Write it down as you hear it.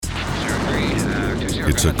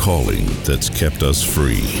It's a calling that's kept us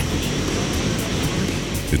free.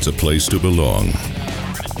 It's a place to belong.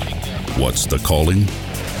 What's the calling?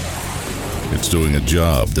 It's doing a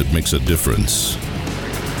job that makes a difference.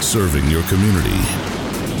 Serving your community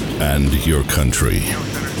and your country.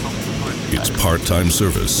 It's part-time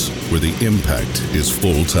service where the impact is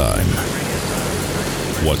full-time.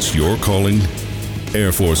 What's your calling?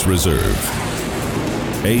 Air Force Reserve.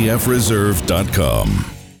 AFReserve.com.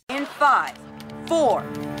 In 5, 4,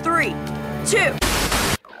 3, 2.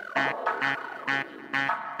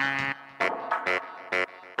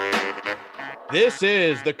 This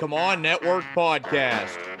is the Come On Network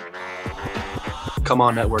podcast. Come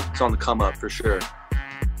On Network. It's on the come up for sure.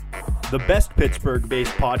 The best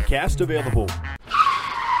Pittsburgh-based podcast available.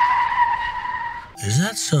 Is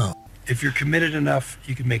that so? If you're committed enough,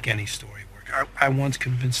 you can make any story work. I once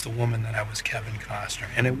convinced a woman that I was Kevin Costner,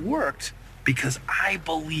 and it worked because I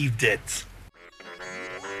believed it.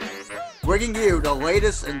 Bringing you the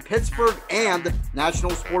latest in Pittsburgh and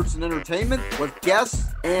national sports and entertainment with guests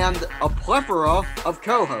and a plethora of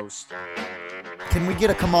co-hosts. Can we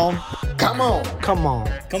get a come on? Come on. Come on.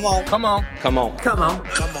 Come on. Come on. Come on. Come on.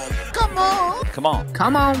 Come on. Come on. Come on.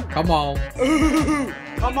 Come on. Come on.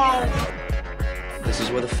 Come on. This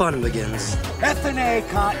is where the fun begins. F&A,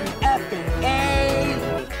 Cotton. F&A.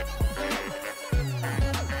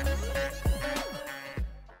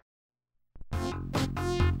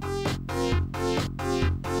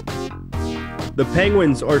 The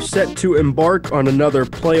Penguins are set to embark on another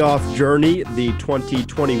playoff journey. The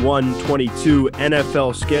 2021-22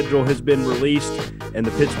 NFL schedule has been released, and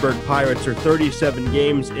the Pittsburgh Pirates are 37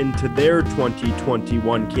 games into their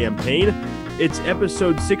 2021 campaign. It's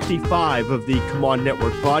episode 65 of the Come On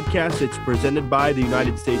Network podcast. It's presented by the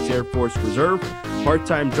United States Air Force Reserve.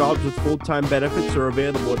 Part-time jobs with full-time benefits are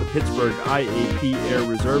available at the Pittsburgh IAP Air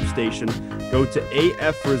Reserve Station. Go to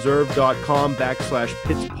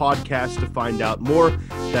afreserve.com/Pitts podcast to find out more.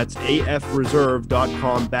 That's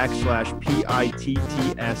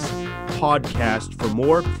afreserve.com/PITTS podcast for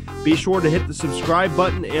more. Be sure to hit the subscribe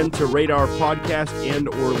button and to rate our podcast and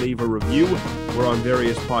or leave a review. We're on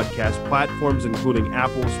various podcast platforms, including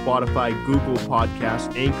Apple, Spotify, Google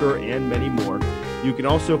Podcasts, Anchor, and many more. You can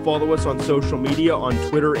also follow us on social media on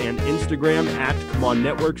Twitter and Instagram at Come On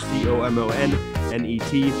Network,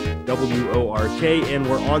 COMONNETWORK, and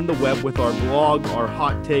we're on the web with our blog, our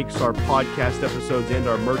hot takes, our podcast episodes, and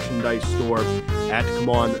our merchandise store at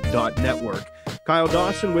ComeOn.network. Kyle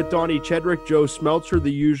Dawson with Donnie Chedrick, Joe Smeltzer,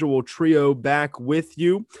 the usual trio back with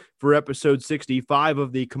you for episode 65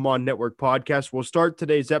 of the Come On Network podcast. We'll start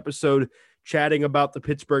today's episode chatting about the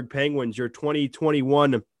Pittsburgh Penguins, your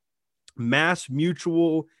 2021 Mass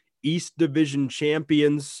Mutual East Division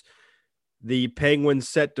champions. The Penguins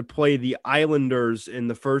set to play the Islanders in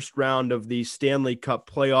the first round of the Stanley Cup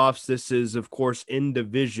playoffs. This is, of course, in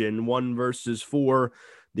division 1 versus 4.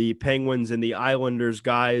 The Penguins and the Islanders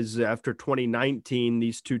guys, after 2019,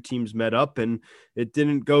 these two teams met up and it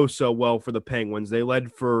didn't go so well for the Penguins. They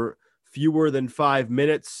led for fewer than 5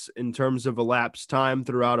 minutes in terms of elapsed time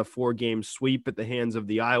throughout a 4-game sweep at the hands of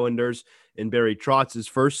the Islanders in Barry Trotz's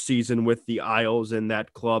first season with the Isles in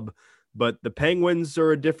that club. But the Penguins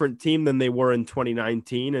are a different team than they were in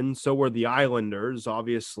 2019, and so were the Islanders.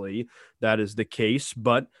 Obviously, that is the case,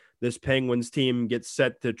 but this Penguins team gets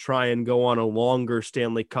set to try and go on a longer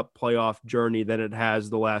Stanley Cup playoff journey than it has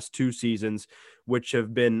the last 2 seasons, which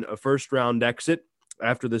have been a first-round exit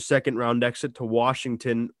after the second-round exit to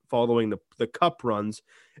Washington following the Cup runs,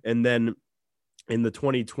 and then in the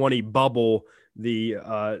 2020 bubble,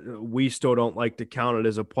 we still don't like to count it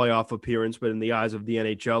as a playoff appearance, but in the eyes of the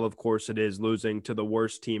NHL, of course, it is, losing to the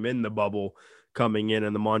worst team in the bubble coming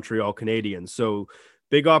in the Montreal Canadiens. So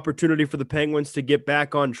big opportunity for the Penguins to get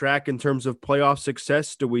back on track in terms of playoff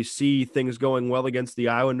success. Do we see things going well against the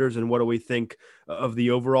Islanders, and what do we think of the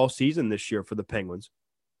overall season this year for the Penguins?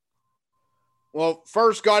 Well,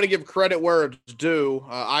 first, got to give credit where it's due.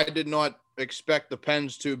 I did not expect the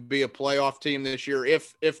Pens to be a playoff team this year.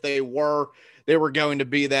 If they were going to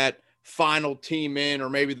be that final team in, or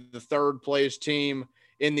maybe the third place team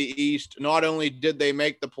in the East. Not only did they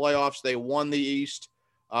make the playoffs, they won the East.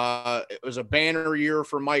 It was a banner year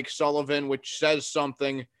for Mike Sullivan, which says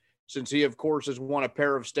something since he, of course, has won a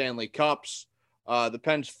pair of Stanley Cups. The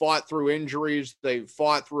Pens fought through injuries. They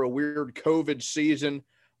fought through a weird COVID season,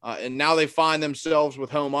 and now they find themselves with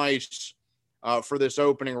home ice for this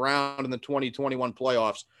opening round in the 2021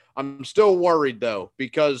 playoffs. I'm still worried, though,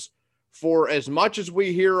 because for as much as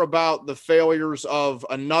we hear about the failures of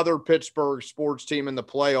another Pittsburgh sports team in the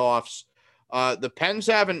playoffs, the Pens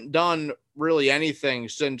haven't done really anything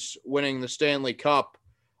since winning the Stanley Cup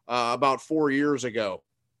about 4 years ago.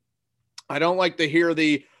 I don't like to hear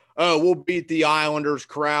the, oh, we'll beat the Islanders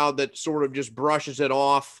crowd that sort of just brushes it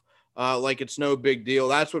off like it's no big deal.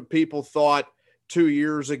 That's what people thought 2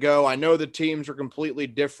 years ago. I know the teams are completely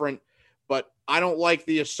different, but I don't like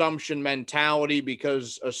the assumption mentality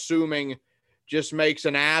because assuming just makes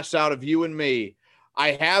an ass out of you and me.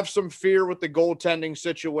 I have some fear with the goaltending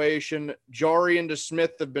situation. Jarry and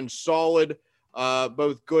DeSmith have been solid,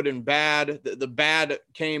 both good and bad. The bad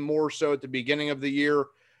came more so at the beginning of the year,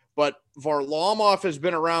 but Varlamov has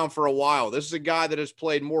been around for a while. This is a guy that has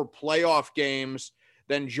played more playoff games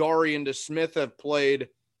than Jarry and DeSmith have played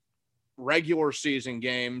regular season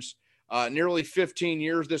games. Nearly 15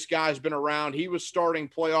 years this guy's been around. He was starting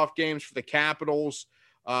playoff games for the Capitals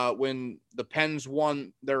when the Pens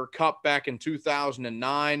won their cup back in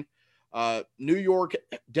 2009. New York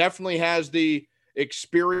definitely has the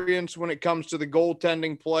experience when it comes to the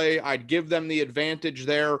goaltending play. I'd give them the advantage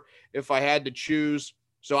there if I had to choose.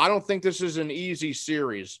 So I don't think this is an easy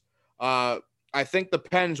series. I think the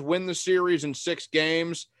Pens win the series in 6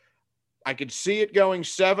 games. I could see it going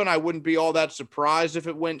 7. I wouldn't be all that surprised if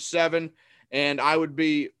it went 7. And I would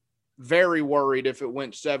be very worried if it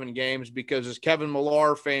went 7 games because, as Kevin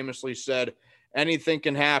Millar famously said, anything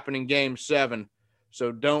can happen in game 7.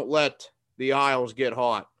 So don't let the Isles get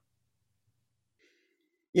hot.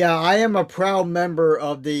 Yeah, I am a proud member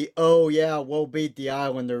of the "Oh yeah, we'll beat the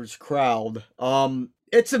Islanders" crowd.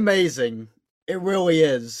 It's amazing. It really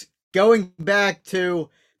is. Going back to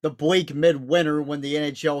the bleak midwinter when the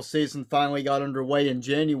NHL season finally got underway in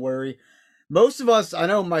January, most of us, I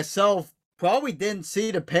know myself, probably didn't see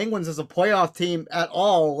the Penguins as a playoff team at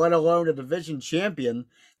all, let alone a division champion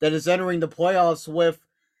that is entering the playoffs with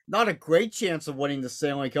not a great chance of winning the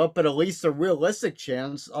Stanley Cup, but at least a realistic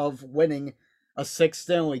chance of winning a 6th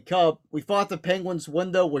Stanley Cup. We thought the Penguins'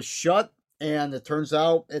 window was shut, and it turns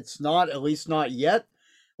out it's not, at least not yet.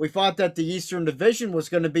 We thought that the Eastern Division was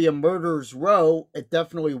going to be a murderer's row. It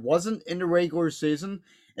definitely wasn't in the regular season.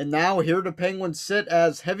 And now here the Penguins sit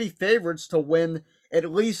as heavy favorites to win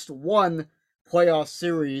at least one playoff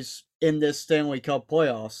series in this Stanley Cup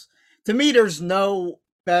playoffs. To me, there's no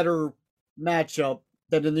better matchup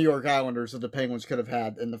than the New York Islanders that the Penguins could have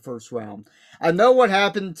had in the first round. I know what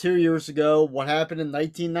happened 2 years ago, what happened in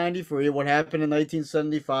 1993, what happened in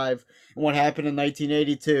 1975, and what happened in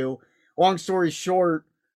 1982. Long story short,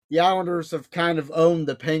 the Islanders have kind of owned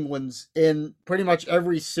the Penguins in pretty much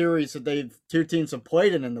every series that two teams have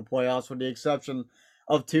played in the playoffs, with the exception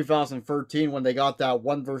of 2013 when they got that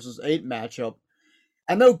 1-versus-8 matchup.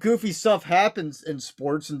 I know goofy stuff happens in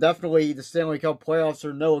sports, and definitely the Stanley Cup playoffs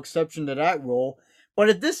are no exception to that rule. But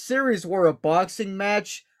if this series were a boxing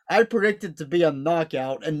match, I'd predict it to be a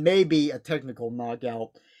knockout, and maybe a technical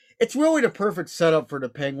knockout. It's really the perfect setup for the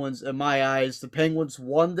Penguins in my eyes. The Penguins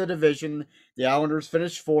won the division. The Islanders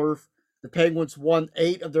finished 4th. The Penguins won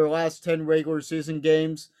 8 of their last 10 regular season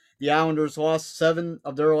games. The Islanders lost 7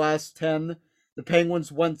 of their last 10. The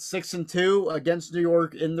Penguins went 6-2 against New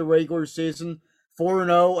York in the regular season.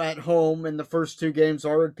 4-0 at home in the first 2 games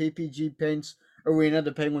are at PPG Paints Arena.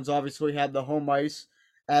 The Penguins obviously had the home ice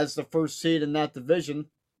as the first seed in that division.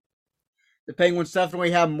 The Penguins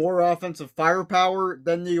definitely have more offensive firepower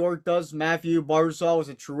than New York does. Matthew Barzal is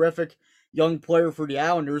a terrific young player for the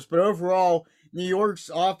Islanders, but overall, New York's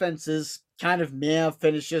offense is kind of meh,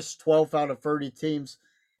 finishes 12th out of 30 teams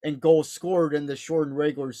in goals scored in the shortened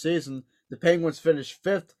regular season. The Penguins finished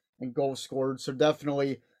 5th in goals scored, so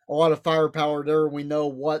definitely a lot of firepower there. We know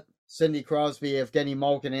what Sidney Crosby, Evgeny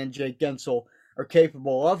Malkin, and Jake Gensel are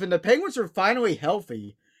capable of, and the Penguins are finally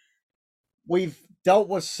healthy. We've dealt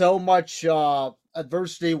with so much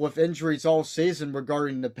adversity with injuries all season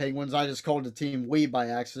regarding the Penguins. I just called the team "we" by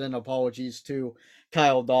accident. Apologies to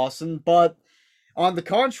Kyle Dawson. But on the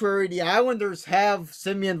contrary, the Islanders have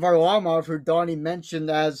Semyon Varlamov, who Donnie mentioned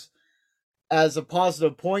as a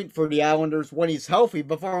positive point for the Islanders when he's healthy.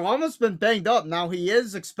 But Varlamov's been banged up. Now, he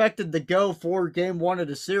is expected to go for Game 1 of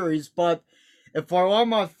the series, but if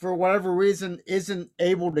Varlamov, for whatever reason, isn't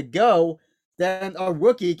able to go, then a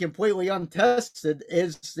rookie completely untested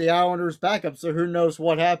is the Islanders' backup. So who knows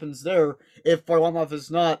what happens there if Varlamov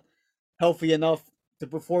is not healthy enough to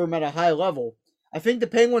perform at a high level. I think the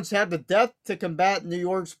Penguins have the depth to combat New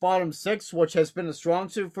York's bottom 6, which has been a strong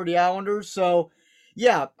suit for the Islanders. So,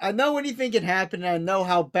 yeah, I know anything can happen, and I know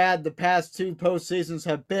how bad the past 2 postseasons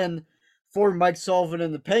have been for Mike Sullivan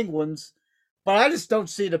and the Penguins, but I just don't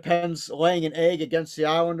see the Pens laying an egg against the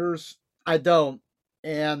Islanders. I don't.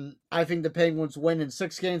 And I think the Penguins win in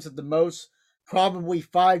 6 games at the most, probably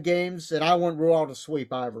 5 games, and I wouldn't rule out a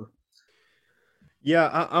sweep either.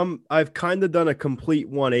 Yeah, I've kind of done a complete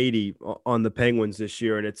 180 on the Penguins this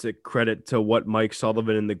year, and it's a credit to what Mike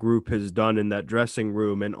Sullivan and the group has done in that dressing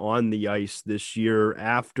room and on the ice this year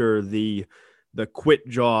after the quit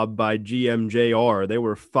job by GMJR. They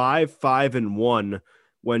were 5-5-1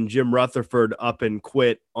 when Jim Rutherford up and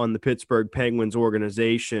quit on the Pittsburgh Penguins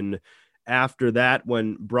organization. After that,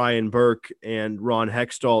 when Brian Burke and Ron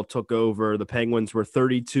Hextall took over, the Penguins were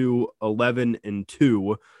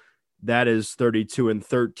 32-11-2. That is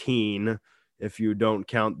 32-13 if you don't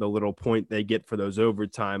count the little point they get for those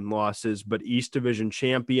overtime losses. But East Division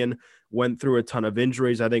champion, went through a ton of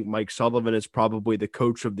injuries. I think Mike Sullivan is probably the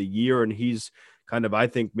coach of the year, and he's kind of, I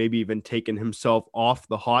think, maybe even taken himself off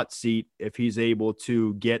the hot seat if he's able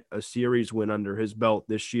to get a series win under his belt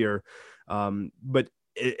this year. But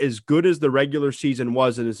as good as the regular season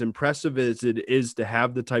was, and as impressive as it is to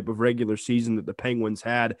have the type of regular season that the Penguins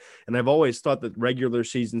had, and I've always thought that regular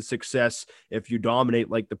season success, if you dominate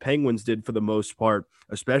like the Penguins did for the most part,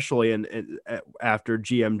 especially after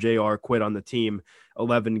GMJR quit on the team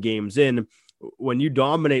 11 games in, when you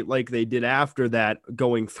dominate like they did after that,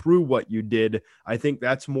 going through what you did, I think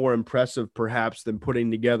that's more impressive perhaps than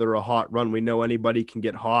putting together a hot run. We know anybody can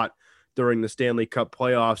get hot during the Stanley Cup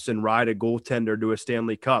playoffs and ride a goaltender to a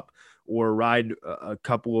Stanley Cup, or ride a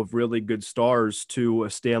couple of really good stars to a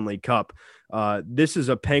Stanley Cup. This is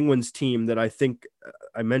a Penguins team that I think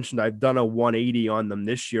I mentioned I've done a 180 on them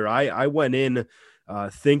this year. I went in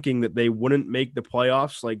thinking that they wouldn't make the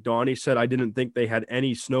playoffs. Like Donnie said, I didn't think they had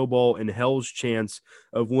any snowball in hell's chance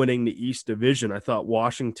of winning the East Division. I thought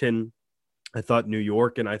Washington, I thought New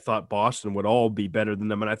York, and I thought Boston would all be better than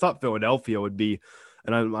them. And I thought Philadelphia would be,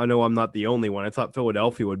 and I know I'm not the only one, I thought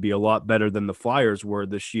Philadelphia would be a lot better than the Flyers were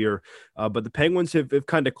this year. But the Penguins have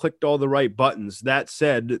kind of clicked all the right buttons. That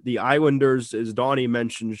said, the Islanders, as Donnie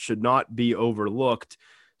mentioned, should not be overlooked.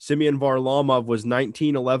 Semyon Varlamov was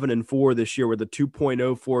 19-11-4 this year with a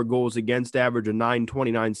 2.04 goals against average, a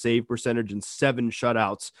 .929 save percentage, and 7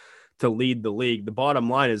 shutouts to lead the league. The bottom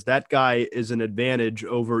line is that guy is an advantage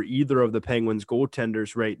over either of the Penguins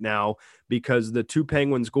goaltenders right now, because the two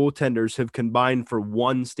Penguins goaltenders have combined for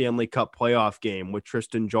one Stanley Cup playoff game, with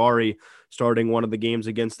Tristan Jarry starting one of the games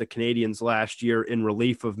against the Canadiens last year in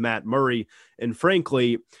relief of Matt Murray. And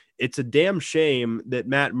frankly, it's a damn shame that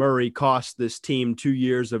Matt Murray cost this team 2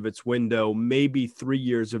 years of its window, maybe 3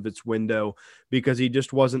 years of its window, because he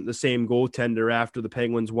just wasn't the same goaltender after the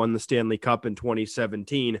Penguins won the Stanley Cup in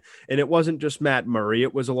 2017. And it wasn't just Matt Murray.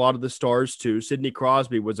 It was a lot of the stars too. Sidney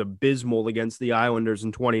Crosby was abysmal against the Islanders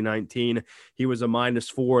in 2019. He was a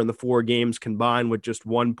 -4 in the 4 games combined with just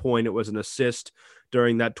 1 point. It was an assist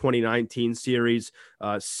during that 2019 series.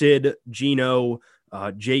 Sid, Gino,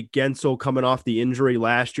 Jake Gensel coming off the injury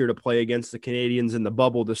last year to play against the Canadiens in the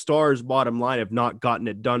bubble. The Stars, bottom line, have not gotten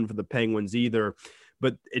it done for the Penguins either,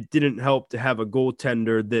 but it didn't help to have a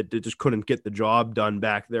goaltender that just couldn't get the job done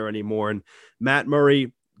back there anymore. And Matt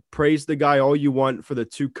Murray, praise the guy all you want for the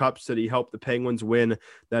 2 cups that he helped the Penguins win.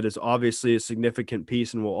 That is obviously a significant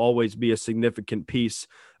piece and will always be a significant piece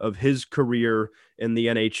of his career in the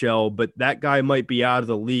NHL, but that guy might be out of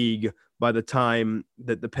the league by the time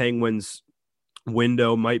that the Penguins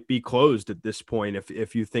window might be closed at this point.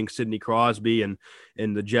 If you think Sidney Crosby and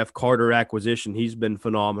the Jeff Carter acquisition, he's been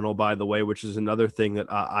phenomenal, by the way, which is another thing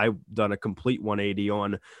that I've done a complete 180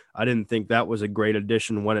 on. I didn't think that was a great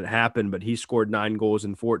addition when it happened, but he scored 9 goals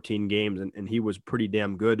in 14 games, and he was pretty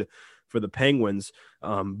damn good for the Penguins.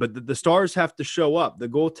 But the Stars have to show up. The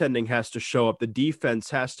goaltending has to show up. The defense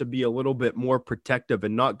has to be a little bit more protective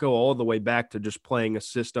and not go all the way back to just playing a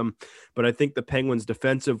system. But I think the Penguins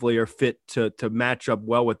defensively are fit to match up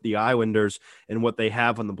well with the Islanders and what they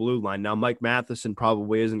have on the blue line. Now, Mike Matheson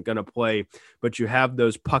probably isn't going to play, but you have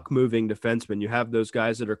those puck-moving defensemen. You have those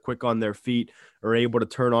guys that are quick on their feet, are able to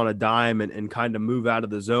turn on a dime and kind of move out of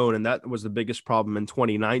the zone. And that was the biggest problem in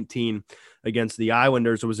 2019 against the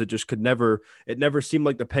Islanders, was it never seemed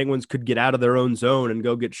like the Penguins could get out of their own zone and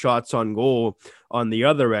go get shots on goal on the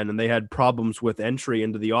other end. And they had problems with entry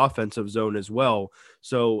into the offensive zone as well.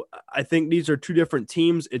 So I think these are 2 different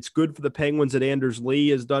teams. It's good for the Penguins that Anders Lee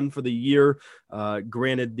has done for the year.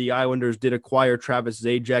 Granted, the Islanders did acquire Travis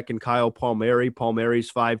Zajac and Kyle Palmieri. Palmieri's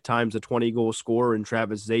 5 times a 20-goal scorer, and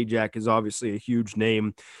Travis Zajac is obviously a huge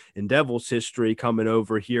name in Devils history coming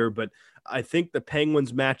over here. But I think the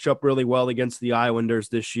Penguins match up really well against the Islanders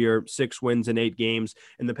this year, 6 wins in 8 games.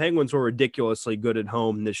 And the Penguins were ridiculously good at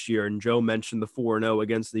home this year. And Joe mentioned the 4-0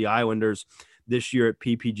 against the Islanders this year at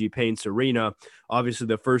PPG Paints Arena. Obviously,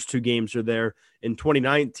 the first 2 games are there. In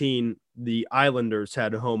 2019, the Islanders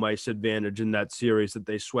had a home ice advantage in that series that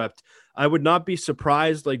they swept. I would not be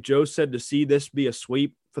surprised, like Joe said, to see this be a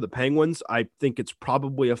sweep. for the Penguins. I think it's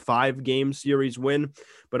probably a 5-game series win,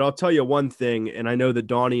 but I'll tell you one thing, and I know that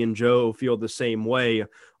Donnie and Joe feel the same way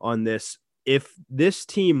on this. If this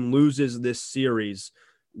team loses this series,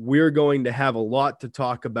 we're going to have a lot to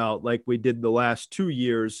talk about like we did the last 2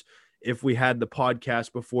 years. If we had the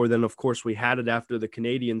podcast before then, of course, we had it after the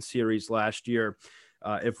Canadian series last year.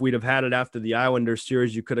 If we'd have had it after the Islanders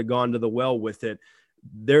series, you could have gone to the well with it.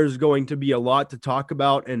 There's going to be a lot to talk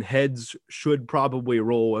about, and heads should probably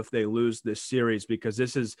roll if they lose this series, because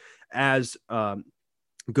this is as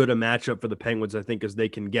good a matchup for the Penguins, I think, as they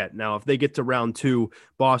can get. Now, if they get to round 2,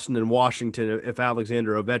 Boston and Washington, if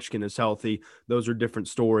Alexander Ovechkin is healthy, those are different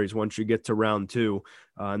stories once you get to round 2.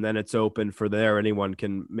 And then it's open for there. Anyone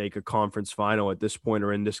can make a conference final at this point,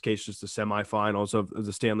 or in this case, just the semifinals of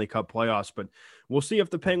the Stanley Cup playoffs. But we'll see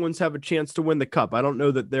if the Penguins have a chance to win the Cup. I don't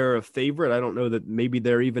know that they're a favorite. I don't know that maybe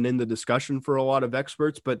they're even in the discussion for a lot of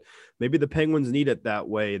experts, but maybe the Penguins need it that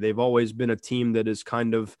way. They've always been a team that is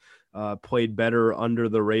kind of played better under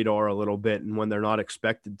the radar a little bit. And when they're not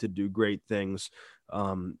expected to do great things,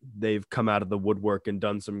 they've come out of the woodwork and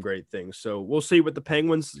done some great things. So we'll see with the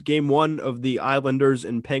Penguins. Game 1 of the Islanders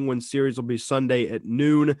and Penguins series will be Sunday at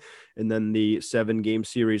noon, and then the 7-game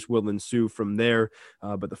series will ensue from there.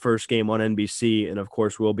 But the first game on NBC, and of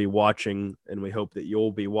course we'll be watching, and we hope that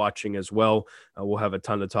you'll be watching as well. We'll have a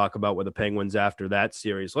ton to talk about with the Penguins after that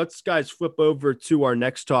series. Let's, guys, flip over to our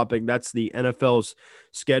next topic. That's the NFL's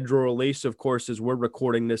schedule release. Of course, as we're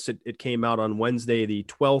recording this, it came out on Wednesday, the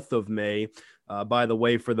 12th of May. By the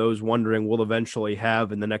way, for those wondering, we'll eventually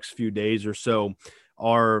have in the next few days or so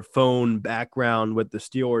our phone background with the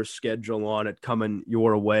Steelers schedule on it coming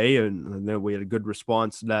your way. And then we had a good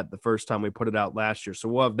response to that the first time we put it out last year. So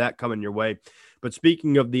we'll have that coming your way. But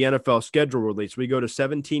speaking of the NFL schedule release, we go to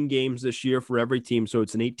 17 games this year for every team. So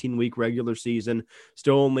it's an 18-week regular season,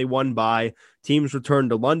 still only one bye. Teams return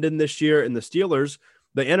to London this year, and the Steelers,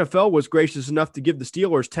 the NFL was gracious enough to give the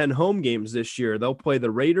Steelers 10 home games this year. They'll play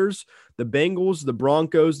the Raiders, the Bengals, the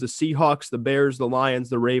Broncos, the Seahawks, the Bears, the Lions,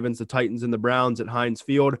 the Ravens, the Titans, and the Browns at Heinz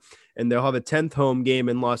Field. And they'll have a 10th home game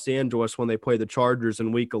in Los Angeles when they play the Chargers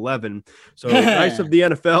in Week 11. So nice of the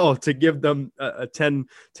NFL to give them a 10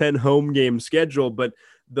 home game schedule. But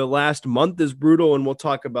the last month is brutal, and we'll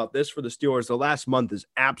talk about this for the Steelers. The last month is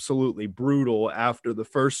absolutely brutal after the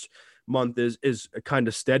first month is kind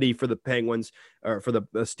of steady for the Penguins, or for the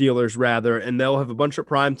Steelers rather, and they'll have a bunch of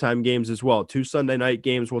primetime games as well. 2 Sunday night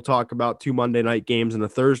games we'll talk about, 2 Monday night games, and a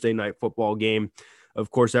Thursday night football game. Of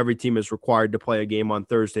course, every team is required to play a game on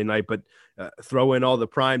Thursday night, but throw in all the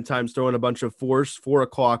prime times, throw in a bunch of 4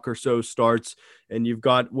 o'clock or so starts, and you've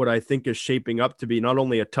got what I think is shaping up to be not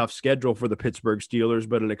only a tough schedule for the Pittsburgh Steelers,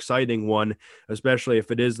 but an exciting one, especially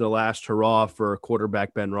if it is the last hurrah for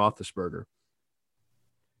quarterback Ben Roethlisberger.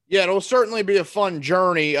 Yeah, it'll certainly be a fun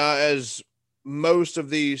journey, as most of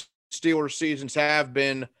these Steelers seasons have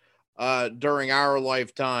been during our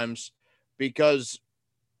lifetimes, because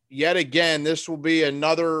yet again, this will be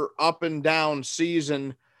another up and down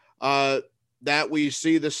season that we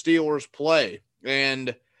see the Steelers play.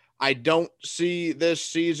 And I don't see this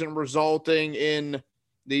season resulting in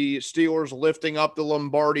the Steelers lifting up the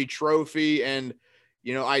Lombardi Trophy. And,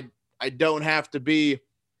 you know, I don't have to be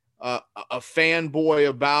a fanboy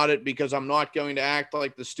about it, because I'm not going to act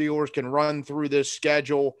like the Steelers can run through this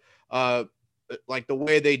schedule like the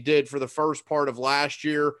way they did for the first part of last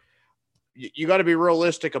year. You got to be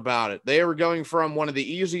realistic about it. They are going from one of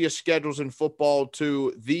the easiest schedules in football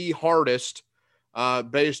to the hardest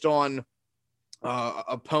based on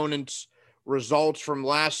opponents' results from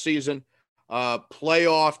last season,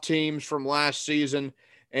 playoff teams from last season.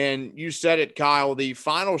 And you said it, Kyle, the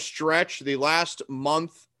final stretch, the last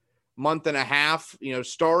month and a half, you know,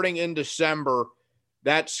 starting in December,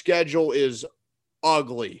 that schedule is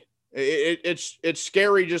ugly. It's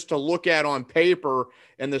scary just to look at on paper,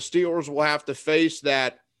 and the Steelers will have to face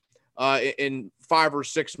that in 5 or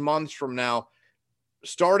 6 months from now.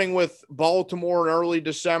 Starting with Baltimore in early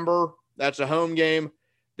December, that's a home game.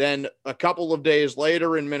 Then a couple of days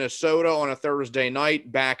later in Minnesota on a Thursday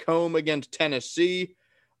night, back home against Tennessee.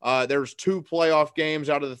 There's 2 playoff games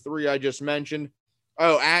out of the 3 I just mentioned.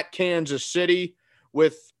 At Kansas City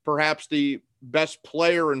with perhaps the best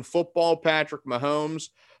player in football, Patrick Mahomes.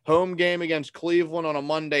 Home game against Cleveland on a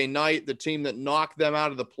Monday night, the team that knocked them out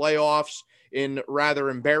of the playoffs in rather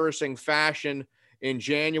embarrassing fashion in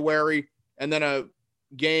January. And then a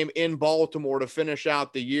game in Baltimore to finish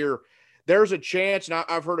out the year. There's a chance, and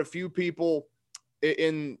I've heard a few people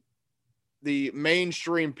in the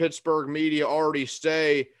mainstream Pittsburgh media already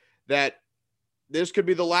say that this could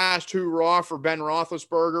be the last hoorah for Ben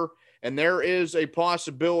Roethlisberger. And there is a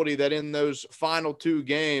possibility that in those final 2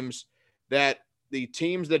 games that the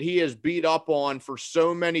teams that he has beat up on for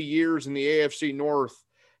so many years in the AFC North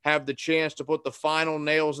have the chance to put the final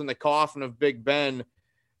nails in the coffin of Big Ben.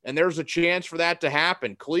 And there's a chance for that to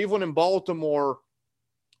happen. Cleveland and Baltimore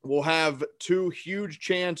will have 2 huge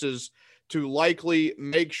chances to likely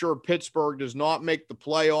make sure Pittsburgh does not make the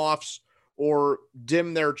playoffs or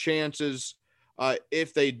dim their chances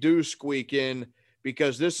if they do squeak in,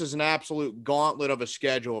 because this is an absolute gauntlet of a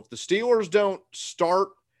schedule. If the Steelers don't start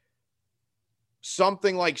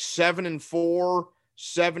something like 7-4,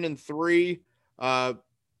 7-3,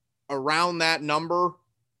 around that number,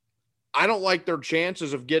 I don't like their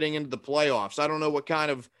chances of getting into the playoffs. I don't know what kind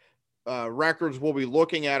of records we'll be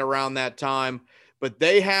looking at around that time, but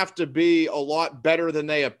they have to be a lot better than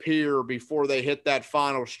they appear before they hit that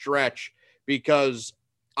final stretch, because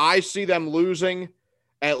I see them losing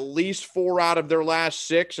at least 4 out of their last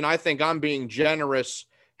 6, and I think I'm being generous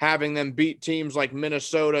having them beat teams like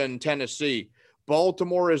Minnesota and Tennessee.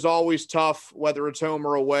 Baltimore is always tough, whether it's home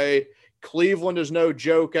or away. Cleveland is no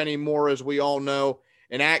joke anymore, as we all know.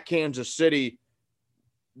 And at Kansas City,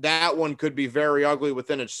 that one could be very ugly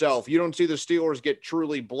within itself. You don't see the Steelers get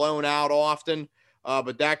truly blown out often,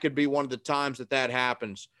 but that could be one of the times that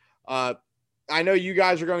happens. I know you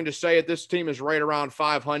guys are going to say it, this team is right around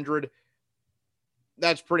 500.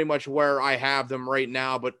 That's pretty much where I have them right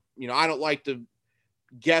now. But, I don't like to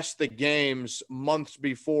guess the games months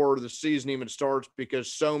before the season even starts,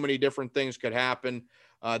 because so many different things could happen.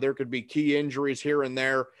 There could be key injuries here and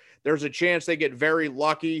there. There's a chance they get very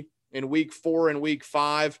lucky in week 4 and week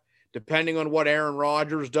 5, depending on what Aaron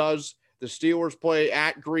Rodgers does. The Steelers play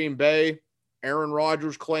at Green Bay. Aaron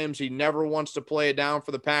Rodgers claims he never wants to play it down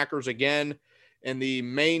for the Packers again. And the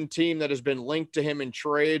main team that has been linked to him in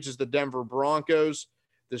trades is the Denver Broncos.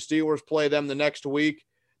 The Steelers play them the next week.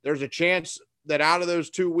 There's a chance that out of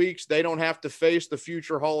those 2 weeks, they don't have to face the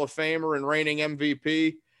future Hall of Famer and reigning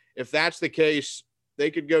MVP. If that's the case, they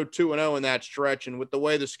could go 2-0 in that stretch. And with the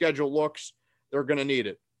way the schedule looks, they're going to need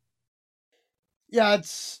it. Yeah,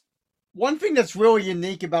 it's one thing that's really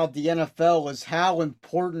unique about the NFL is how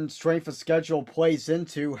important strength of schedule plays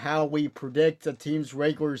into how we predict a team's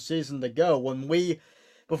regular season to go.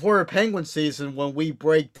 Before a Penguin season, when we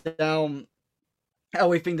break down how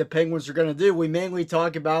we think the Penguins are going to do, we mainly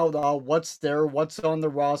talk about what's on the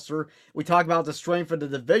roster. We talk about the strength of the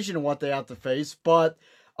division and what they have to face. But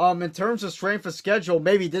in terms of strength of schedule,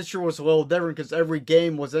 maybe this year was a little different because every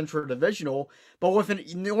game was intra-divisional. But with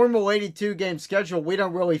a normal 82-game schedule, we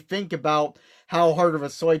don't really think about how hard of a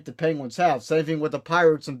slate the Penguins have. Same thing with the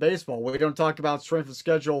Pirates in baseball. We don't talk about strength of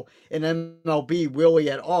schedule in MLB really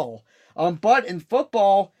at all. But in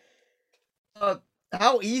football,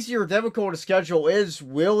 how easy or difficult a schedule is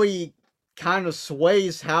really kind of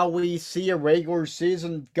sways how we see a regular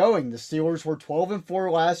season going. The Steelers were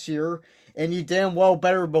 12-4 last year, and you damn well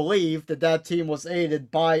better believe that team was aided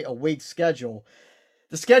by a weak schedule.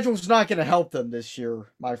 The schedule's not going to help them this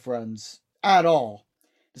year, my friends, at all.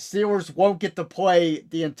 The Steelers won't get to play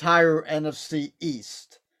the entire NFC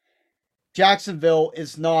East. Jacksonville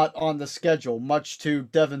is not on the schedule, much to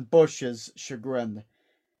Devin Bush's chagrin.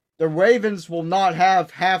 The Ravens will not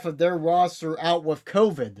have half of their roster out with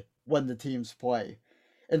COVID when the teams play.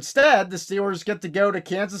 Instead, the Steelers get to go to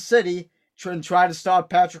Kansas City and try to stop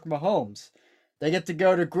Patrick Mahomes. They get to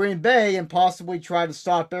go to Green Bay and possibly try to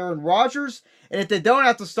stop Aaron Rodgers. And if they don't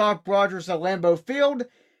have to stop Rodgers at Lambeau Field,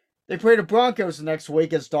 they play the Broncos next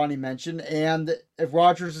week, as Donnie mentioned. And if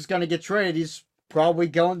Rodgers is going to get traded, he's probably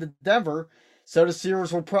going to Denver. So the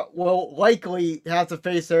Steelers will likely have to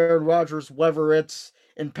face Aaron Rodgers, whether it's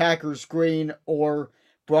in Packers green or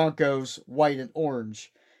Broncos white and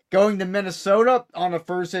orange. Going to Minnesota on a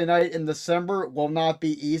Thursday night in December will not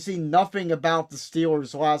be easy. Nothing about the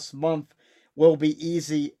Steelers last month will be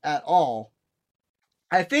easy at all.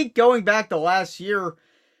 I think going back to last year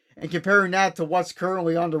and comparing that to what's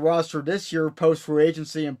currently on the roster this year, post-free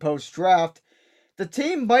agency and post-draft, the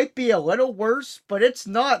team might be a little worse, but it's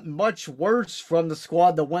not much worse from the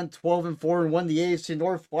squad that went 12-4 and won the AFC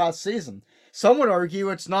North last season. Some would argue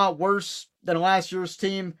it's not worse than last year's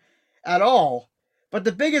team at all. But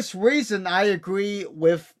the biggest reason I agree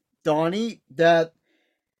with Donnie and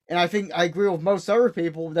I think I agree with most other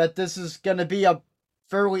people, that this is going to be a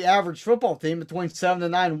fairly average football team between 7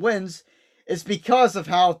 and 9 wins, is because of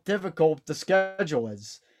how difficult the schedule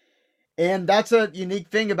is. And that's a unique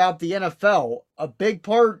thing about the NFL. A big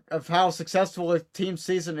part of how successful a team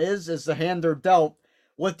season is the hand they're dealt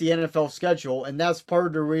with the NFL schedule. And that's part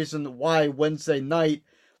of the reason why Wednesday night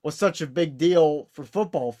was such a big deal for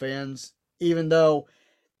football fans, even though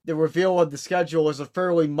the reveal of the schedule is a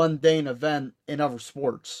fairly mundane event in other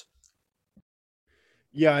sports.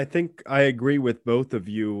 Yeah, I think I agree with both of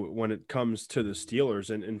you when it comes to the Steelers,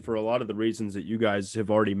 and for a lot of the reasons that you guys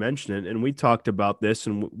have already mentioned. And we talked about this,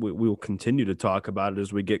 and we will continue to talk about it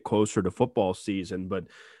as we get closer to football season. But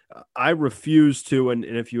I refuse to, and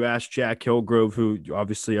if you ask Jack Hillgrove, who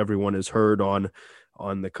obviously everyone has heard on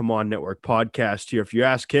the Come On Network podcast here, if you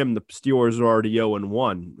ask him, the Steelers are already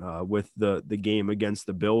 0-1 with the game against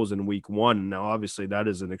the Bills in week 1. Now, obviously, that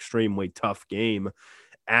is an extremely tough game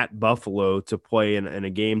at Buffalo to play in a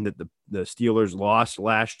game that the Steelers lost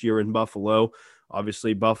last year in Buffalo.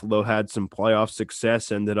 Obviously, Buffalo had some playoff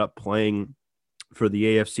success, ended up playing for the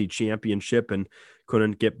AFC Championship and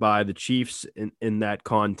couldn't get by the Chiefs in that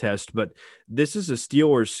contest. But this is a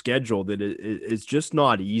Steelers schedule that is just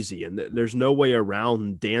not easy, and there's no way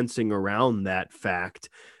around dancing around that fact.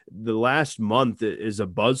 The last month is a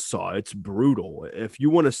buzzsaw. It's brutal. If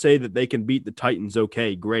you want to say that they can beat the Titans,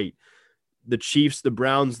 okay, great. The Chiefs, the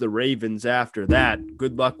Browns, the Ravens after that,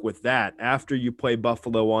 good luck with that. After you play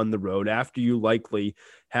Buffalo on the road, after you likely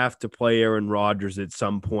have to play Aaron Rodgers at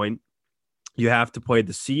some point, you have to play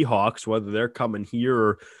the Seahawks, whether they're coming here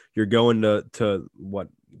or you're going to what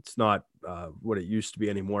it's not what it used to be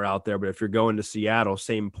anymore out there. But if you're going to Seattle,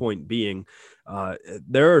 same point being,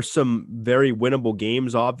 there are some very winnable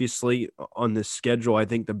games, obviously, on this schedule. I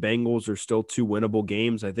think the Bengals are still 2 winnable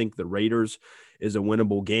games. I think the Raiders is a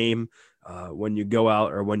winnable game. When you go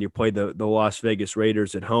out or when you play the Las Vegas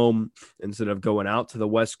Raiders at home, instead of going out to the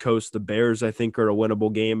West Coast, the Bears, I think, are a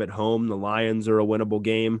winnable game at home. The Lions are a winnable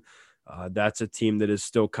game. That's a team that is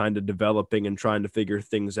still kind of developing and trying to figure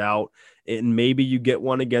things out. And maybe you get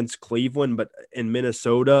one against Cleveland, but in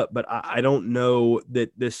Minnesota. But I don't know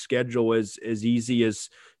that this schedule is as easy as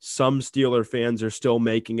some Steeler fans are still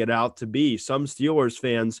making it out to be. Some Steelers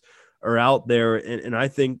fans are out there, and I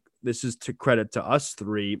think this is to credit to us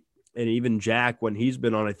three. And even Jack, when he's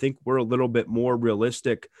been on, I think we're a little bit more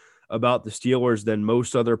realistic about the Steelers than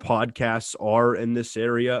most other podcasts are in this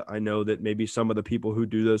area. I know that maybe some of the people who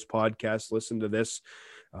do those podcasts listen to this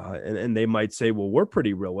and they might say, well, we're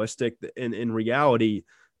pretty realistic. And in reality,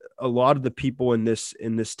 a lot of the people in this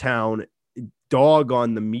town dog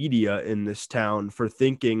on the media in this town for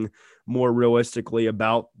thinking more realistically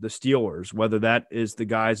about the Steelers, whether that is the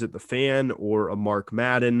guys at the Fan or a Mark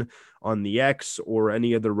Madden on the X or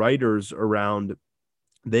any of the writers around.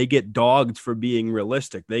 They get dogged for being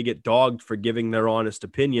realistic. They get dogged for giving their honest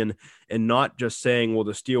opinion and not just saying, well,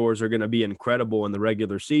 the Steelers are going to be incredible in the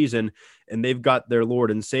regular season. And they've got their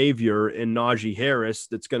Lord and Savior in Najee Harris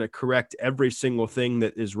that's going to correct every single thing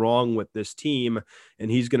that is wrong with this team.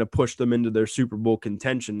 And he's going to push them into their Super Bowl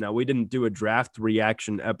contention. Now, we didn't do a draft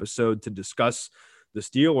reaction episode to discuss the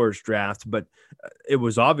Steelers draft, but it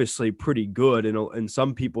was obviously pretty good in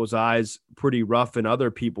some people's eyes, pretty rough in other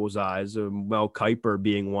people's eyes, Mel Kiper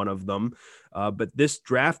being one of them. But this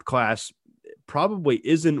draft class probably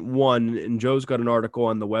isn't one, and Joe's got an article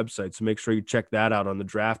on the website, so make sure you check that out on the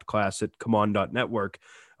draft class at comeon.network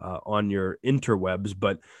on your interwebs.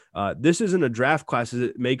 But this isn't a draft class as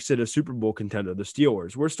it makes it a Super Bowl contender, the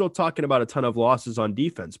Steelers. We're still talking about a ton of losses on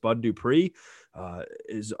defense. Bud Dupree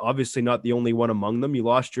is obviously not the only one among them. You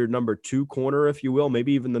lost your number 2 corner, if you will,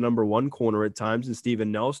 maybe even the number 1 corner at times in Steven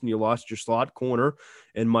Nelson. You lost your slot corner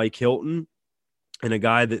in Mike Hilton, and a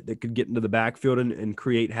guy that could get into the backfield and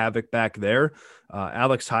create havoc back there.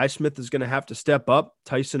 Alex Highsmith is going to have to step up.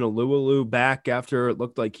 Tyson Alualu back after it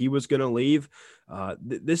looked like he was going to leave.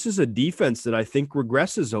 This is a defense that I think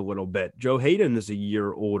regresses a little bit. Joe Hayden is a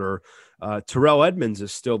year older. Terrell Edmonds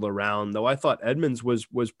is still around, though I thought Edmonds was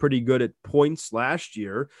pretty good at points last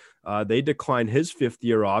year. They declined his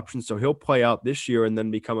 5th-year option, so he'll play out this year and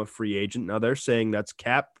then become a free agent. Now they're saying that's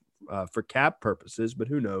for cap purposes, but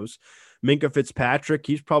who knows? Minkah Fitzpatrick,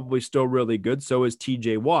 he's probably still really good. So is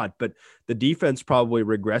TJ Watt, but the defense probably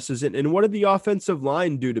regresses. And what did the offensive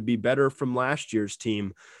line do to be better from last year's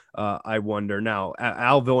team? I wonder. Now,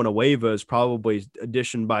 Al Villanueva is probably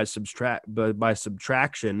addition by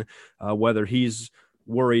subtraction, whether he's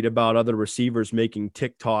worried about other receivers making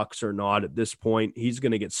TikToks or not at this point. He's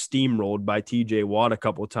going to get steamrolled by TJ Watt a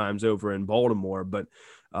couple of times over in Baltimore, but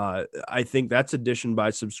I think that's addition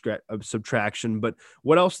by subtraction. But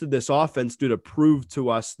what else did this offense do to prove to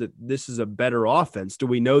us that this is a better offense? Do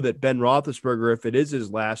we know that Ben Roethlisberger, if it is his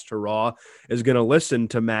last hurrah, is going to listen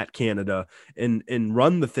to Matt Canada and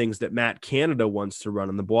run the things that Matt Canada wants to run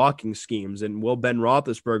in the blocking schemes? And will Ben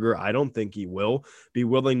Roethlisberger, I don't think he will, be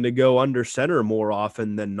willing to go under center more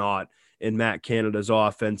often than not in Matt Canada's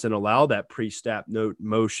offense and allow that pre-snap note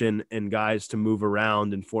motion and guys to move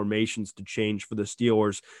around and formations to change for the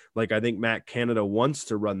Steelers. Like, I think Matt Canada wants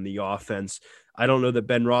to run the offense. I don't know that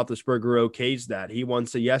Ben Roethlisberger okays that. He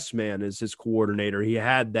wants a yes man as his coordinator. He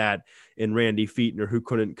had that in Randy Fichtner, who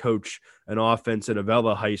couldn't coach an offense at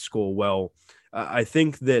Avella High School well. I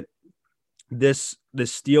think that the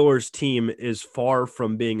Steelers team is far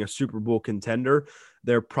from being a Super Bowl contender.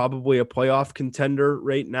 They're probably a playoff contender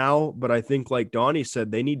right now, but I think, like Donnie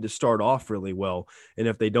said, they need to start off really well. And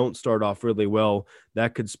if they don't start off really well,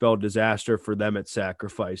 that could spell disaster for them at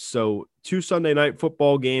Sacrifice. So 2 Sunday night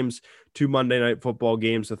football games, 2 Monday night football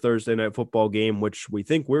games, a Thursday night football game, which we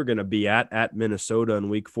think we're going to be at Minnesota in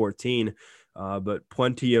week 14. But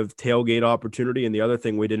plenty of tailgate opportunity. And the other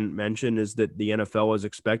thing we didn't mention is that the NFL is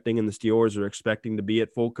expecting, and the Steelers are expecting, to be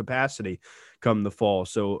at full capacity come the fall.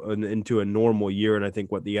 So into a normal year. And I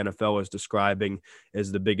think what the NFL is describing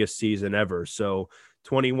is the biggest season ever. So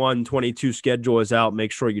 21-22 schedule is out.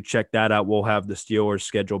 Make sure you check that out. We'll have the Steelers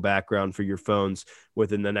schedule background for your phones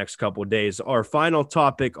within the next couple of days. Our final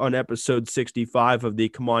topic on episode 65 of the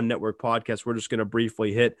Come On Network podcast, we're just going to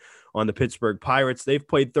briefly hit on the Pittsburgh Pirates. They've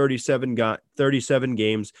played 37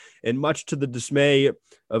 games, and much to the dismay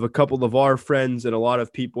of a couple of our friends and a lot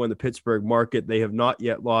of people in the Pittsburgh market, they have not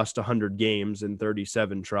yet lost 100 games in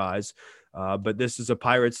 37 tries. But this is a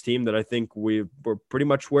Pirates team that I think we're pretty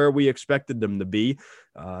much where we expected them to be.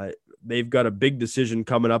 They've got a big decision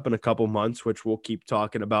coming up in a couple months, which we'll keep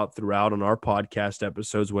talking about throughout on our podcast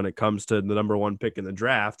episodes when it comes to the number 1 pick in the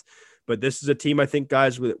draft. But this is a team, I think,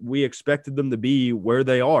 guys, we expected them to be where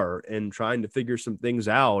they are and trying to figure some things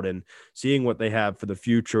out and seeing what they have for the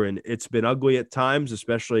future. And it's been ugly at times,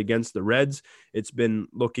 especially against the Reds. It's been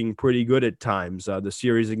looking pretty good at times. The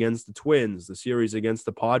series against the Twins, the series against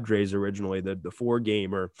the Padres originally, the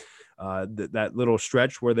 4-gamer, that little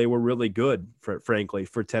stretch where they were really good, frankly,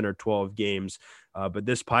 for 10 or 12 games. But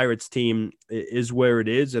this Pirates team is where it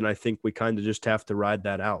is, and I think we kind of just have to ride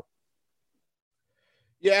that out.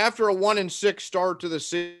 Yeah, after a 1-6 start to the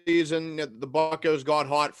season, the Buccos got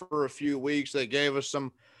hot for a few weeks. They gave us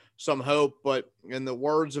some hope, but in the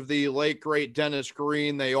words of the late great Dennis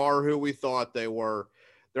Green, they are who we thought they were.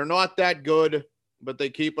 They're not that good, but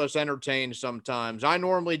they keep us entertained sometimes. I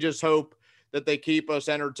normally just hope that they keep us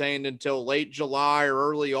entertained until late July or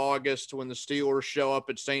early August when the Steelers show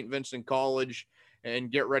up at St. Vincent College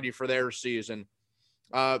and get ready for their season.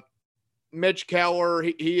 Mitch Keller,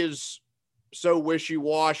 he is so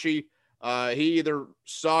wishy-washy. He either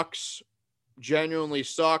sucks, genuinely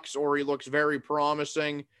sucks, or he looks very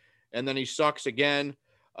promising, and then he sucks again.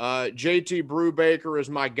 JT Brubaker is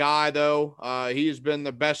my guy, though. He's been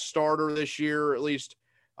the best starter this year, at least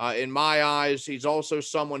in my eyes. He's also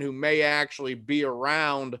someone who may actually be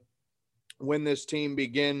around when this team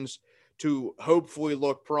begins to hopefully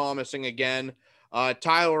look promising again.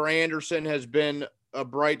 Tyler Anderson has been a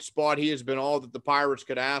bright spot. He has been all that the Pirates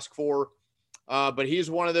could ask for. But he's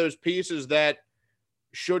one of those pieces that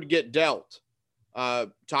should get dealt.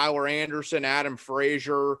 Tyler Anderson, Adam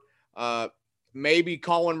Frazier, maybe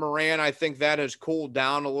Colin Moran. I think that has cooled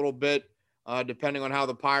down a little bit, depending on how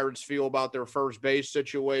the Pirates feel about their first base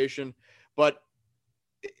situation. But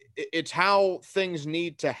it's how things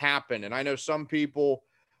need to happen. And I know some people,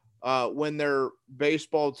 when their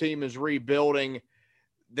baseball team is rebuilding,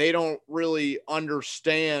 they don't really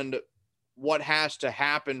understand what has to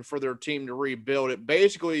happen for their team to rebuild. It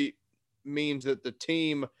basically means that the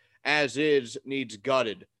team as is needs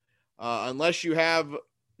gutted. Unless you have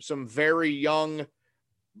some very young,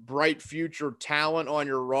 bright future talent on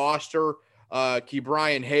your roster,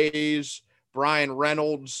 Ke'Bryan Hayes, Brian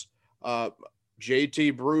Reynolds,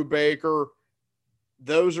 JT Brubaker,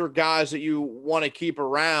 those are guys that you want to keep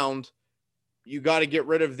around. You got to get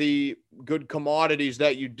rid of the good commodities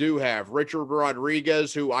that you do have. Richard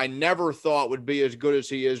Rodriguez, who I never thought would be as good as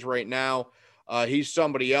he is right now. He's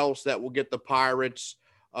somebody else that will get the Pirates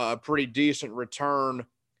a pretty decent return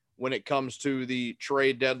when it comes to the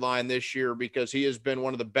trade deadline this year, because he has been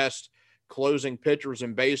one of the best closing pitchers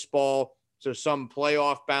in baseball. So some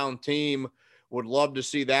playoff-bound team would love to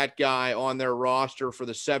see that guy on their roster for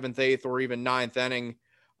the 7th, 8th, or even 9th inning.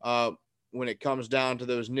 When it comes down to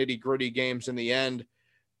those nitty-gritty games in the end.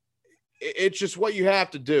 It's just what you have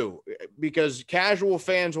to do, because casual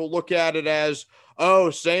fans will look at it as, oh,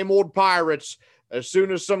 same old Pirates. As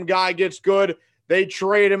soon as some guy gets good, they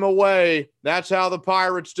trade him away. That's how the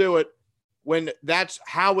Pirates do it, when that's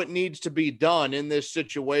how it needs to be done in this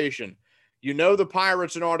situation. You know the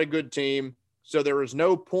Pirates are not a good team, so there is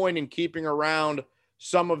no point in keeping around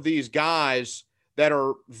some of these guys that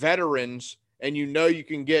are veterans, and you know you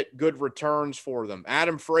can get good returns for them.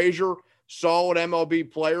 Adam Frazier, solid MLB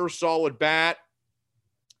player, solid bat.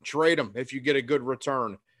 Trade him if you get a good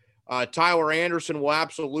return. Tyler Anderson will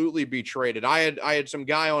absolutely be traded. I had some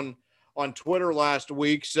guy on Twitter last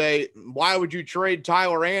week say, why would you trade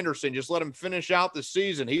Tyler Anderson? Just let him finish out the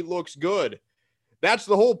season. He looks good. That's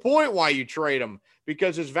the whole point why you trade him,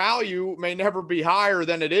 because his value may never be higher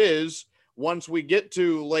than it is once we get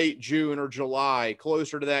to late June or July,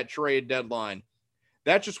 closer to that trade deadline.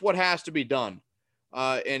 That's just what has to be done.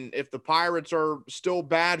 And if the Pirates are still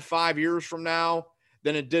bad 5 years from now,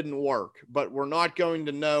 then it didn't work. But we're not going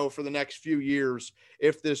to know for the next few years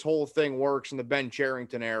if this whole thing works in the Ben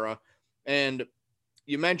Cherington era. And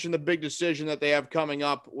you mentioned the big decision that they have coming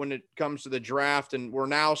up when it comes to the draft, and we're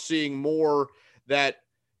now seeing more that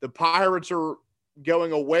the Pirates are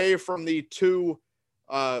going away from the two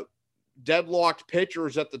deadlocked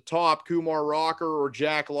pitchers at the top, Kumar Rocker or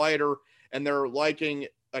Jack Leiter, and they're liking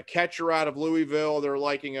a catcher out of Louisville. They're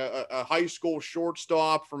liking a high school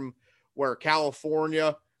shortstop from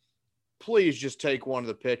California. Please just take one of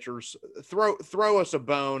the pitchers. Throw us a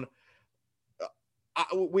bone.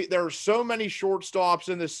 There are so many shortstops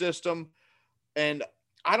in the system, and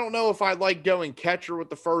I don't know if I'd like going catcher with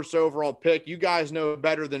the first overall pick. You guys know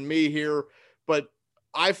better than me here, but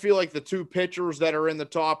I feel like the two pitchers that are in the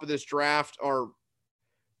top of this draft are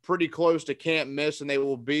pretty close to can't miss, and they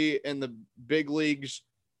will be in the big leagues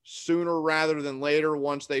sooner rather than later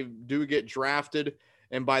once they do get drafted.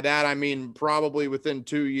 And by that, I mean probably within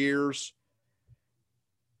 2 years.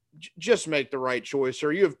 Just make the right choice,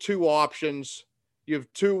 sir. You have two options. You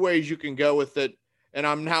have two ways you can go with it. And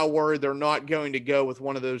I'm now worried they're not going to go with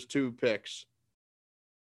one of those two picks.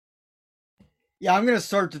 Yeah, I'm going to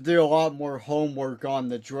start to do a lot more homework on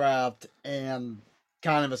the draft and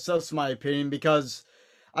kind of assess my opinion, because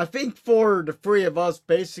I think for the three of us,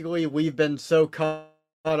 basically, we've been so caught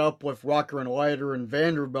up with Rocker and Leiter and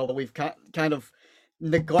Vanderbilt that we've kind of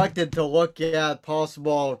neglected to look at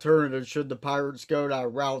possible alternatives should the Pirates go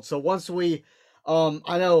that route. So once we,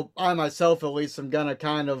 I know I myself at least am going to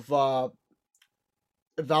kind of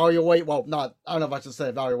evaluate, well, not, I don't know if I should say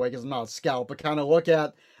evaluate because I'm not a scout, but kind of look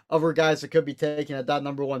at other guys that could be taken at that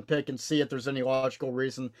number one pick and see if there's any logical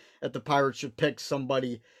reason that the Pirates should pick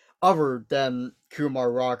somebody other than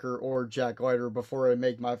Kumar Rocker or Jack Leiter before I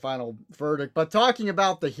make my final verdict. But talking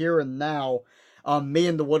about the here and now, me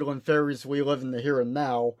and the Woodland Fairies, we live in the here and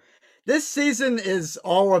now. This season is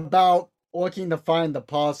all about looking to find the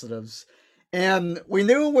positives. And we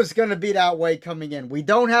knew it was going to be that way coming in. We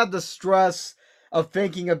don't have the stress of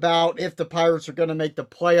thinking about if the Pirates are going to make the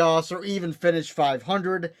playoffs or even finish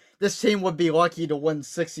 500. This team would be lucky to win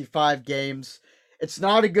 65 games. It's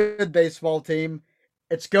not a good baseball team.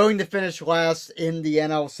 It's going to finish last in the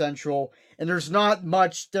NL Central, and there's not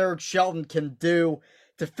much Derek Shelton can do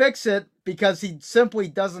to fix it because he simply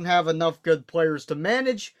doesn't have enough good players to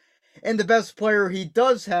manage, and the best player he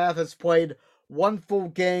does have has played one full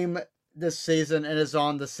game this season and is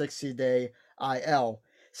on the 60-day IL.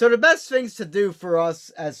 So the best things to do for us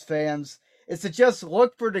as fans is to just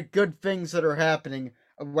look for the good things that are happening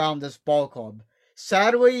around this ball club.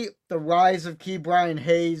 Sadly, the rise of Ke'Bryan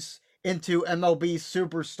Hayes into MLB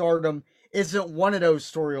superstardom isn't one of those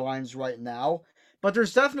storylines right now, but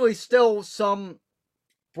there's definitely still some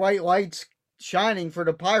bright lights shining for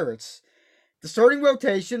the Pirates. The starting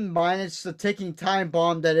rotation, minus the ticking time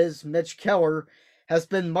bomb that is Mitch Keller, has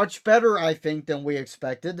been much better, I think, than we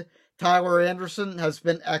expected. Tyler Anderson has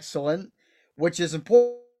been excellent, which is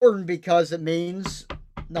important because it means,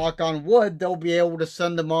 knock on wood, they'll be able to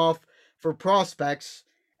send them off for prospects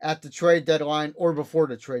at the trade deadline or before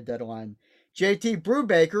the trade deadline. JT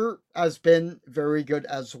Brubaker has been very good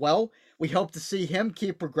as well. We hope to see him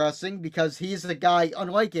keep progressing because he's the guy,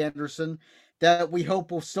 unlike Anderson, that we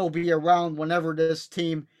hope will still be around whenever this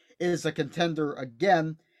team is a contender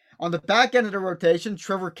again. On the back end of the rotation,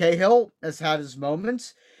 Trevor Cahill has had his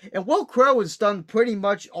moments, and Will Crowe has done pretty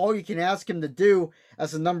much all you can ask him to do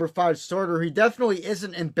as a number 5 starter. He definitely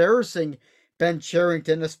isn't embarrassing Ben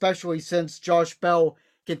Cherington, especially since Josh Bell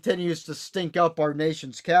continues to stink up our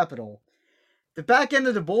nation's capital. The back end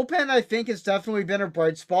of the bullpen, I think, has definitely been a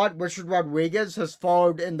bright spot. Richard Rodriguez has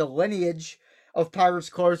followed in the lineage of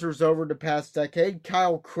Pirates closers over the past decade.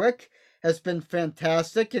 Kyle Crick has been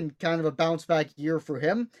fantastic and kind of a bounce-back year for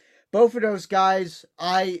him. Both of those guys,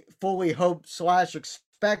 I fully hope /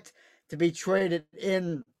 expect to be traded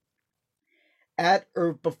in at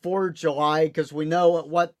or before July because we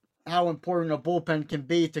know how important a bullpen can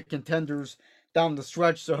be to contenders down the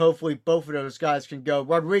stretch, so hopefully both of those guys can go.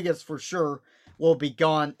 Rodriguez for sure will be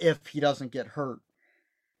gone if he doesn't get hurt.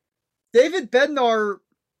 David Bednar,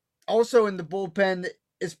 also in the bullpen,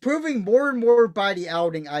 is proving more and more by the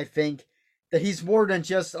outing, I think, that he's more than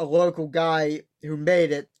just a local guy who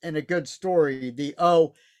made it and a good story.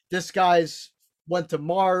 This guy's went to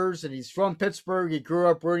Mars and he's from Pittsburgh. He grew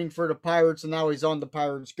up rooting for the Pirates and now he's on the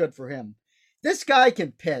Pirates. Good for him. This guy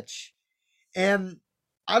can pitch. And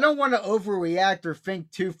I don't want to overreact or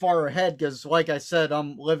think too far ahead because, like I said,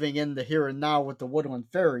 I'm living in the here and now with the Woodland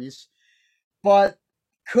Fairies. But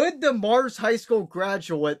could the Mars High School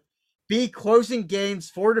graduate be closing games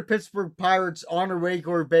for the Pittsburgh Pirates on a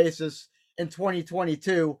regular basis in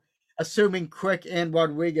 2022, assuming Crick and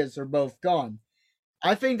Rodriguez are both gone?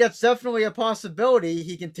 I think that's definitely a possibility.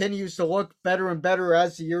 He continues to look better and better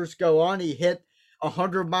as the years go on. He hit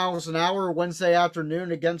 100 miles an hour Wednesday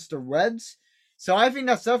afternoon against the Reds. So I think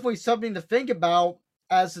that's definitely something to think about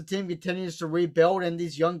as the team continues to rebuild and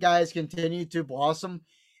these young guys continue to blossom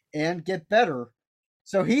and get better.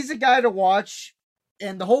 So he's a guy to watch.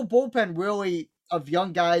 And the whole bullpen really of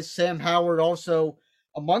young guys, Sam Howard also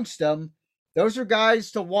amongst them, those are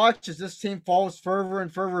guys to watch as this team falls further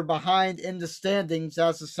and further behind in the standings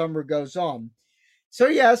as the summer goes on. So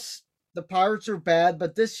yes, the Pirates are bad,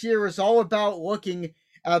 but this year is all about looking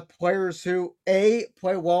at players who, A,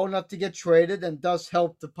 play well enough to get traded and thus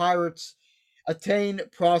help the Pirates attain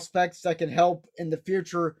prospects that can help in the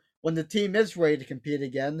future when the team is ready to compete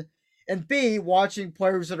again, and B, watching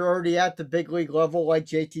players that are already at the big league level like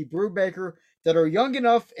JT Brubaker that are young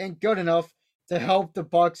enough and good enough to help the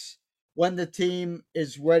Bucks when the team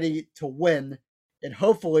is ready to win. And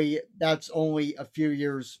hopefully that's only a few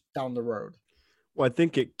years down the road. Well, I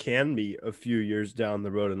think it can be a few years down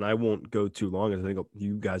the road, and I won't go too long. I think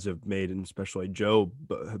you guys have made, and especially Joe,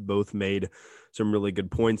 both made some really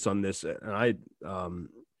good points on this. And I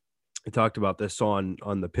talked about this on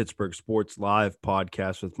the Pittsburgh Sports Live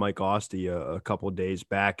podcast with Mike Ostie a couple of days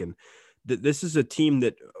back. And this is a team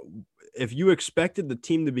that if you expected the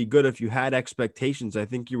team to be good, if you had expectations, I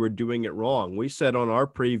think you were doing it wrong. We said on our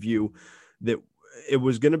preview that it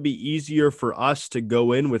was going to be easier for us to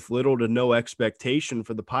go in with little to no expectation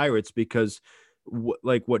for the Pirates because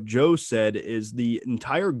like what Joe said is the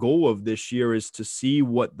entire goal of this year is to see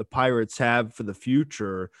what the Pirates have for the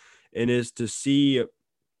future and is to see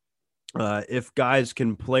if guys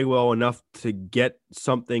can play well enough to get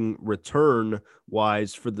something return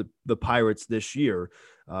wise for the Pirates this year.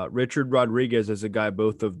 Richard Rodriguez is a guy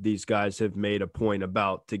both of these guys have made a point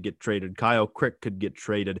about to get traded. Kyle Crick could get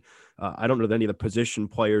traded. I don't know that any of the position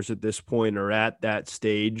players at this point are at that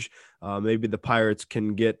stage. Maybe the Pirates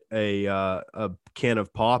can get a can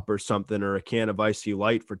of pop or something or a can of Icy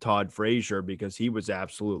Light for Todd Frazier because he was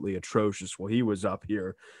absolutely atrocious while he was up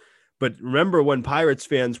here. But remember when Pirates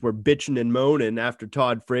fans were bitching and moaning after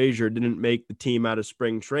Todd Frazier didn't make the team out of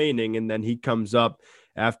spring training, and then he comes up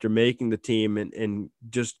after making the team and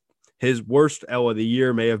just his worst L of the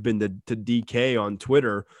year may have been to DK on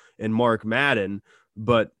Twitter and Mark Madden,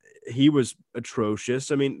 but he was atrocious.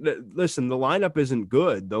 I mean, listen, the lineup isn't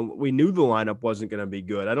good, though. We knew the lineup wasn't going to be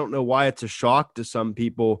good. I don't know why it's a shock to some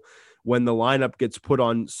people when the lineup gets put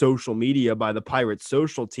on social media by the Pirates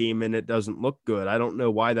social team and it doesn't look good. I don't know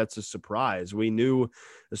why that's a surprise. We knew,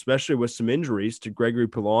 especially with some injuries to Gregory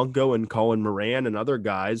Polanco and Colin Moran and other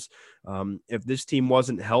guys, if this team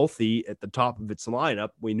wasn't healthy at the top of its lineup,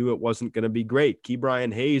 we knew it wasn't going to be great.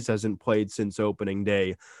 Ke'Bryan Hayes hasn't played since opening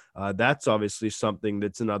day. That's obviously something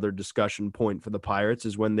that's another discussion point for the Pirates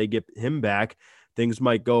is when they get him back, things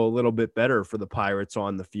might go a little bit better for the Pirates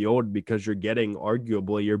on the field because you're getting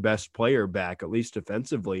arguably your best player back, at least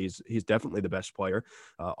defensively. He's definitely the best player.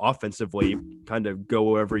 Offensively, kind of go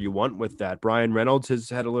wherever you want with that. Brian Reynolds has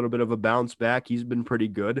had a little bit of a bounce back. He's been pretty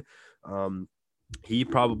good. He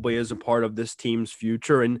probably is a part of this team's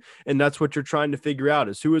future. And that's what you're trying to figure out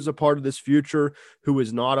is who is a part of this future, who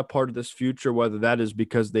is not a part of this future, whether that is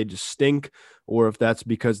because they just stink or if that's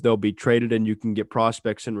because they'll be traded and you can get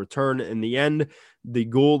prospects in return. In the end, the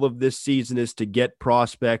goal of this season is to get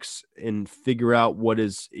prospects and figure out what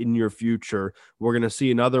is in your future. We're going to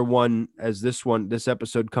see another one as this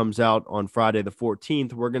episode comes out on Friday the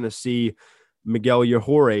 14th. We're going to see Miguel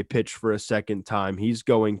Yajure pitch for a second time. He's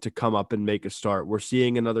going to come up and make a start. We're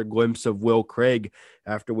seeing another glimpse of Will Craig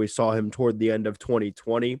after we saw him toward the end of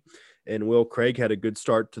 2020. And Will Craig had a good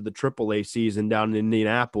start to the AAA season down in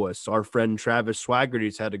Indianapolis. Our friend Travis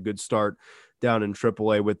Swaggerty's had a good start down in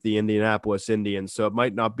AAA with the Indianapolis Indians. So it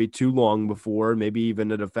might not be too long before, maybe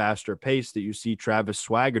even at a faster pace, that you see Travis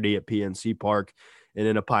Swaggerty at PNC Park and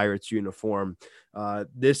in a Pirates uniform.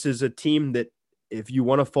 This is a team that if you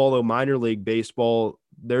want to follow minor league baseball,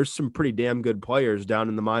 there's some pretty damn good players down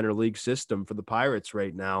in the minor league system for the Pirates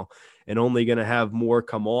right now, and only going to have more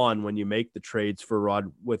come on when you make the trades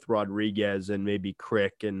with Rodriguez and maybe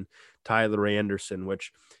Crick and Tyler Anderson,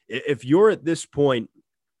 which if you're at this point,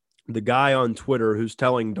 the guy on Twitter who's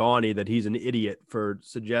telling Donnie that he's an idiot for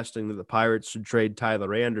suggesting that the Pirates should trade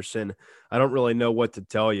Tyler Anderson, I don't really know what to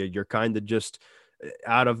tell you. You're kind of just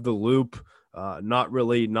out of the loop, not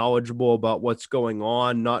really knowledgeable about what's going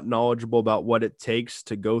on, not knowledgeable about what it takes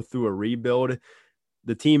to go through a rebuild.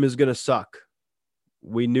 The team is going to suck.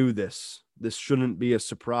 We knew this. This shouldn't be a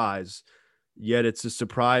surprise. Yet it's a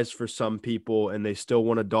surprise for some people, and they still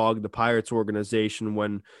want to dog the Pirates organization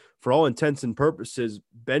when, for all intents and purposes,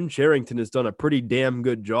 Ben Cherington has done a pretty damn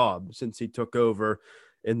good job since he took over,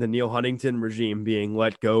 in the Neil Huntington regime being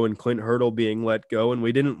let go and Clint Hurdle being let go. And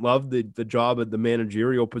we didn't love the job at the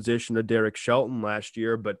managerial position of Derek Shelton last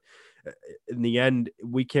year, but in the end,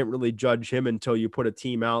 we can't really judge him until you put a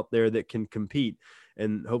team out there that can compete.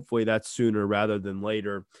 And hopefully that's sooner rather than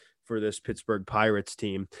later for this Pittsburgh Pirates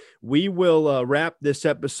team. We will wrap this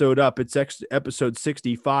episode up. It's episode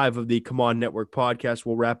 65 of the Come On Network podcast.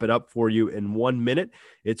 We'll wrap it up for you in 1 minute.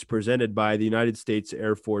 It's presented by the United States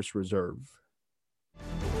Air Force Reserve.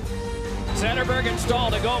 Zetterberg and Stahl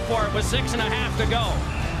to go for it with 6.5 to go.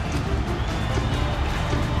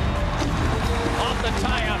 Off the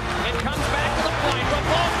tie-up. It comes back to the point.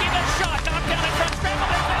 Rapolsky, the shot. Knocked down in front. Scramble.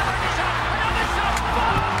 There's Zetterberg. Shot. Another shot.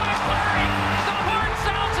 Oh, by Fleury. The horn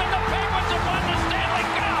sounds and the Penguins have won the Stanley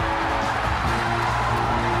Cup.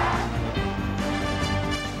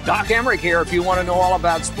 Doc Emrick here. If you want to know all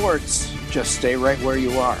about sports, just stay right where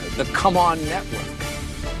you are. The Come On Network.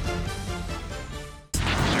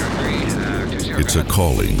 It's a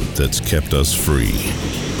calling that's kept us free.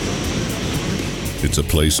 It's a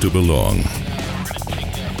place to belong.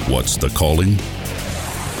 What's the calling?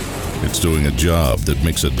 It's doing a job that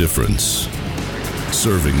makes a difference.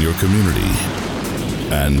 Serving your community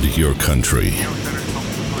and your country.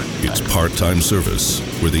 It's part-time service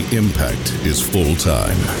where the impact is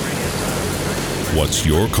full-time. What's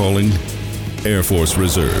your calling? Air Force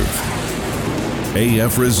Reserve.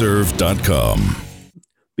 AFReserve.com.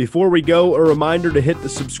 Before we go, a reminder to hit the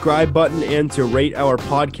subscribe button and to rate our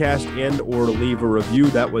podcast and or to leave a review.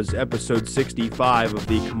 That was episode 65 of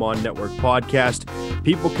the Come On Network podcast.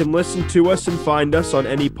 People can listen to us and find us on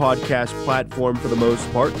any podcast platform for the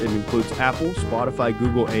most part. It includes Apple, Spotify,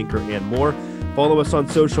 Google, Anchor, and more. Follow us on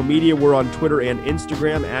social media. We're on Twitter and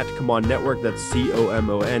Instagram at Come On Network. That's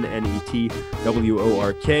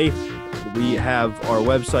COMONNETWORK. We have our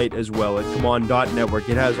website as well at ComeOn.network.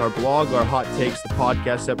 It has our blog, our hot takes, the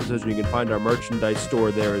podcast episodes, and you can find our merchandise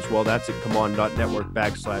store there as well. That's at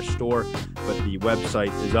ComeOn.network/store. But the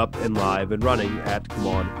website is up and live and running at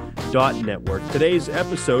ComeOn.network. Today's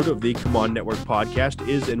episode of the Come On Network podcast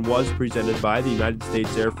is and was presented by the United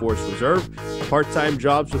States Air Force Reserve. Part-time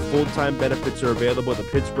jobs with full-time benefits are available at the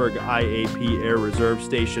Pittsburgh IAP Air Reserve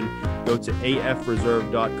Station. Go to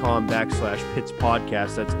AFReserve.com/Pitts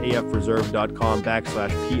Podcast. That's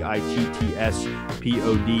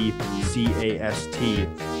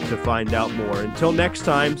AFReserve.com/PITTS-PODCAST to find out more. Until next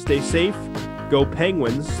time, stay safe, go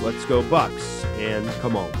Penguins, let's go Bucks, and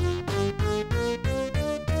come on.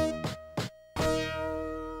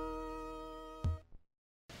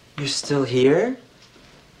 You're still here?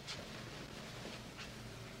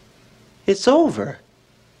 It's over.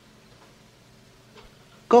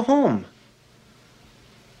 Go home.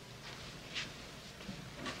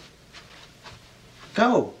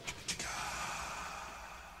 Go.